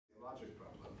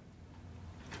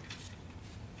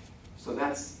So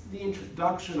that's the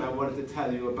introduction I wanted to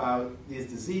tell you about these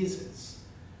diseases.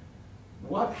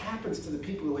 What happens to the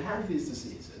people who have these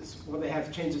diseases? Well, they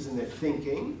have changes in their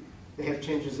thinking, they have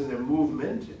changes in their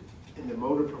movement, in their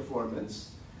motor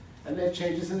performance, and they have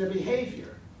changes in their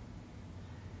behavior.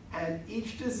 And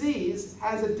each disease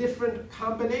has a different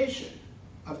combination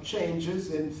of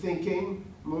changes in thinking,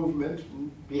 movement,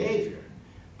 and behavior.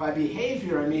 By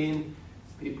behavior, I mean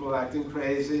people acting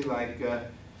crazy, like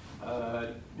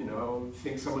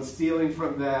think someone's stealing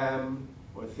from them,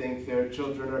 or think their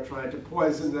children are trying to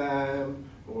poison them,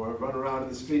 or run around in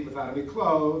the street without any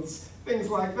clothes, things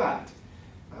like that.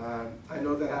 I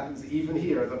know that happens even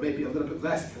here, though maybe a little bit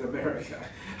less than America.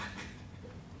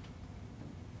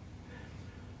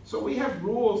 So we have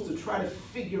rules to try to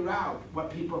figure out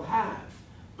what people have,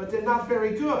 but they're not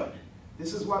very good.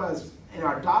 This is what, in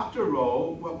our doctor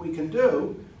role, what we can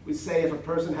do. We say if a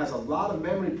person has a lot of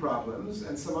memory problems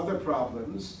and some other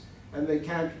problems, and they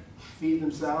can't feed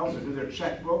themselves or do their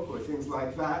checkbook or things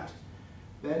like that,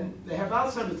 then they have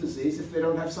Alzheimer's disease if they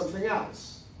don't have something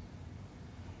else.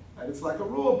 And it's like a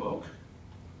rule book.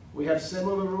 We have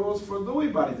similar rules for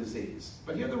Lewy body disease,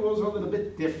 but here the rules are a little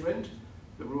bit different.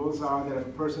 The rules are that if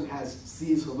a person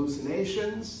sees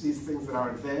hallucinations, sees things that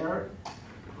aren't there,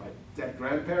 like dead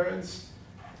grandparents,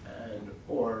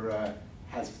 or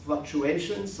has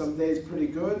fluctuations, some days pretty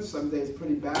good, some days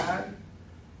pretty bad,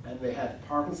 and they have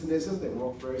Parkinsonism, they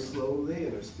walk very slowly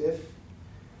and are stiff.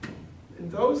 In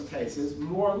those cases,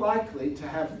 more likely to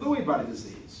have Lewy body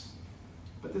disease.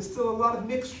 But there's still a lot of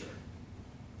mixture.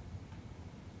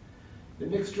 The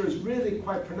mixture is really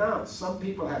quite pronounced. Some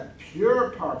people have pure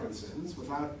Parkinson's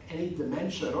without any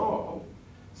dementia at all.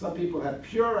 Some people have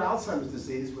pure Alzheimer's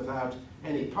disease without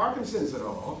any Parkinson's at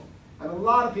all. And a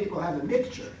lot of people have a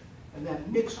mixture. And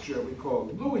that mixture we call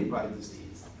Lewy body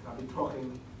disease. And I'll be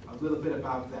talking a little bit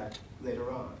about that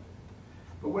later on.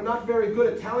 But we're not very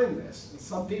good at telling this. And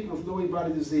some people with Lewy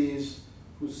body disease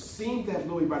who seem to have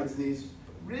Lewy body disease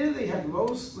really have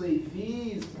mostly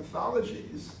these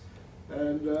pathologies.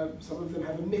 And some of them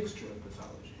have a mixture of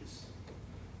pathologies.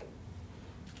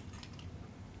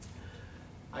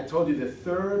 I told you the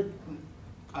third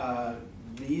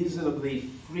reasonably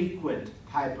frequent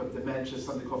type of dementia is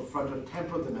something called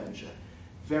frontotemporal dementia.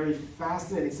 Very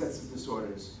fascinating sets of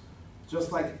disorders.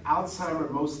 Just like Alzheimer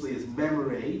mostly is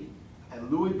memory, and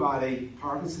Lewy body,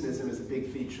 Parkinsonism is a big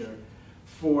feature.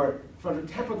 For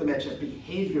frontotemporal dementia,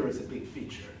 behavior is a big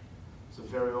feature. So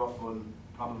very often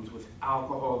problems with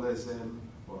alcoholism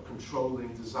or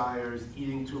controlling desires,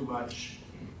 eating too much,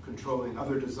 controlling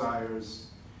other desires,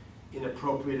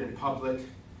 inappropriate in public.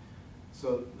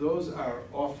 So those are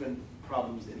often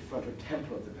problems in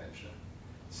frontotemporal dementia.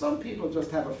 Some people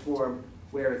just have a form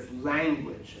where it's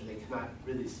language and they cannot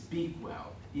really speak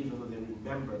well, even though they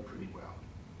remember pretty well.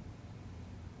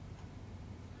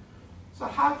 So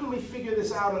how can we figure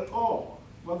this out at all?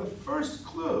 Well, the first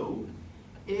clue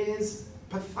is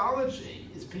pathology,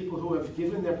 is people who have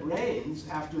given their brains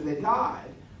after they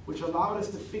died, which allowed us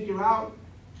to figure out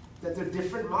that there are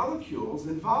different molecules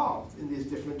involved in these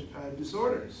different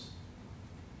disorders.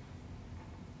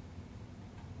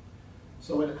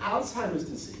 So in Alzheimer's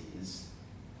disease,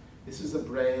 this is the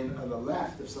brain on the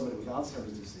left of somebody with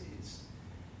Alzheimer's disease.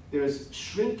 There's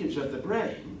shrinkage of the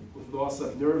brain with loss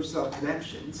of nerve cell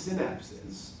connections,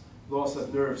 synapses, loss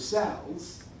of nerve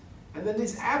cells, and then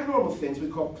these abnormal things we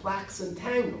call plaques and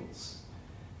tangles.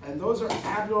 And those are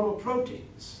abnormal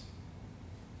proteins.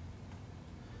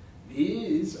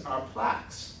 These are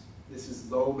plaques. This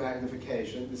is low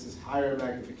magnification. This is higher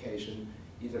magnification,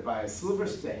 either by a silver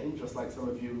stain, just like some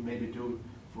of you maybe do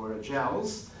for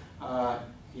gels,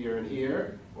 here and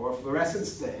here, or a fluorescent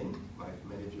stain, like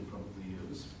many of you probably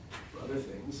use for other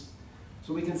things.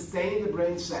 So we can stain the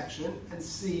brain section and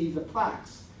see the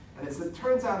plaques. And it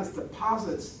turns out it's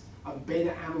deposits of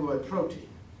beta amyloid protein.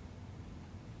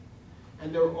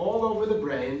 And they're all over the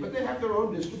brain, but they have their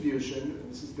own distribution, and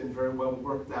this has been very well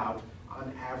worked out.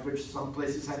 On average, some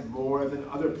places have more than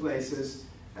other places,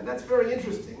 and that's very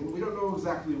interesting, and we don't know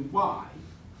exactly why.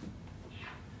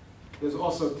 There's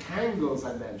also tangles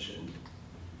I mentioned.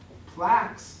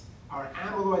 Plaques are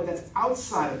amyloid that's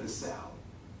outside of the cell.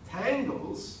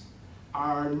 Tangles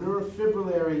are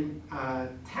neurofibrillary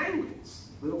tangles,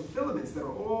 little filaments that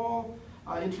are all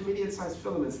intermediate-sized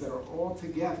filaments that are all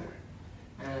together.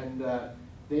 And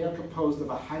they are composed of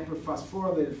a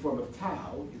hyperphosphorylated form of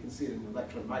tau. You can see it in the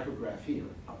electron micrograph here,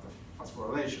 not the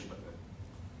phosphorylation, but the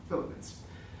filaments.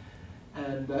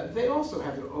 And they also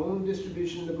have their own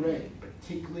distribution in the brain,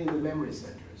 particularly in the memory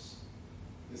centers.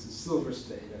 This is silver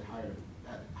stain at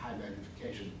high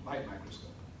magnification light microscope.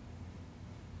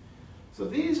 So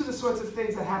these are the sorts of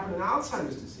things that happen in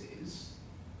Alzheimer's disease.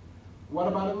 What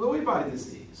about in Lewy body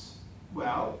disease?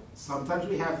 Well, sometimes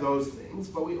we have those things,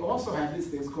 but we also have these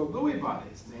things called Lewy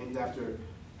bodies, named after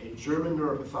a German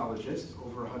neuropathologist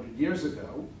over 100 years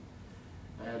ago.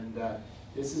 And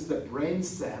this is the brain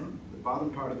stem, the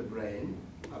bottom part of the brain,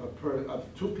 of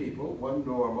two people, one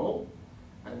normal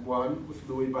and one with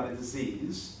Lewy body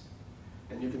disease.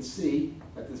 And you can see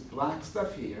that this black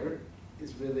stuff here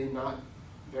is really not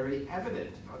very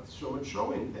evident, not so much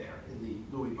showing there in the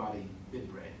Lewy body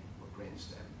midbrain or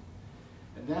brainstem.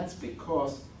 And that's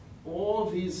because all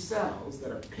these cells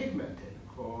that are pigmented,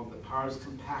 called the pars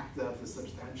compacta of the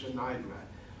substantia nigra,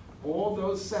 all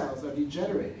those cells are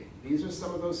degenerating. These are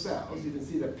some of those cells. You can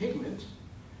see the pigment,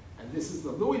 and this is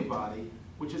the Lewy body,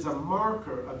 which is a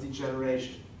marker of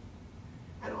degeneration.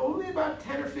 And only about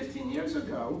 10 or 15 years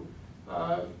ago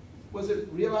was it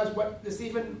realized what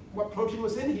protein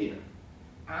was in here.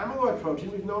 Amyloid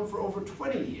protein we've known for over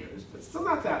 20 years, but still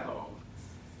not that long.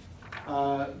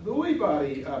 Lewy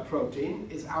body protein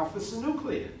is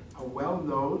alpha-synuclein, a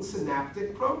well-known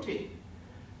synaptic protein.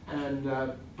 And,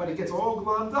 but it gets all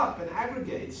glommed up and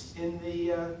aggregates in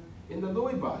the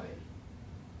Lewy body.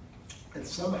 And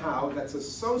somehow that's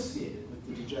associated with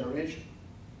the degeneration.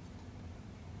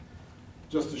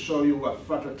 Just to show you what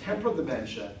frontotemporal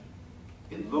dementia,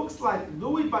 it looks like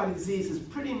Lewy body disease is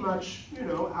pretty much,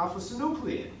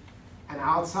 alpha-synuclein. And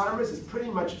Alzheimer's is pretty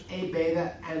much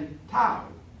A-beta and tau.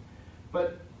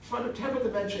 But frontotemporal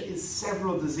dementia is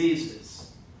several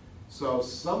diseases. So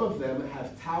some of them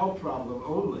have tau problem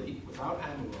only, without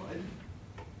amyloid.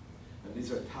 And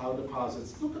these are tau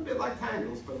deposits, look a bit like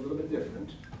tangles, but a little bit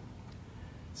different.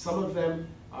 Some of them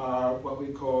are what we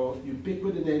call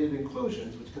ubiquitinated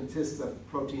inclusions, which consist of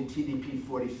protein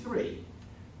TDP43,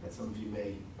 that some of you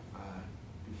may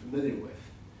be familiar with.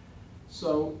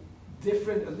 So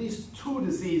different, at least two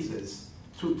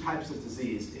types of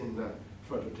disease in the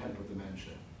frontotemporal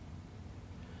dementia.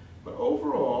 But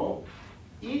overall,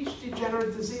 each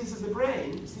degenerative disease of the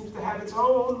brain seems to have its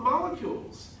own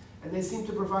molecules, and they seem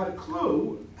to provide a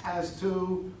clue as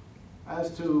to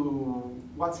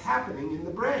what's happening in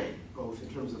the brain, both in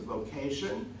terms of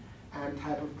location and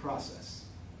type of process.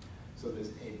 So there's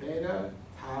A-beta,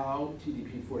 tau,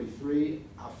 TDP43,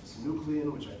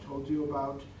 alpha-synuclein, which I told you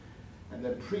about, and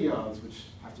then prions, which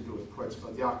have to do with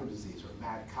Creutzfeldt-Jakob disease or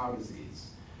mad cow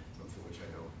disease, something which I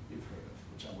know you've heard of,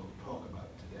 which I won't talk about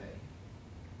today.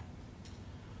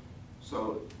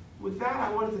 So with that, I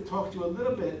wanted to talk to you a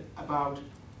little bit about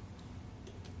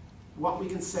what we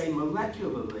can say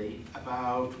molecularly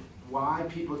about why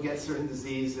people get certain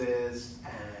diseases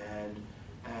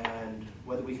and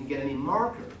whether we can get any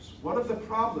markers. One of the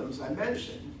problems I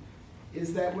mentioned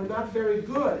is that we're not very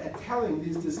good at telling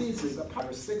these diseases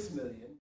apart. 6 million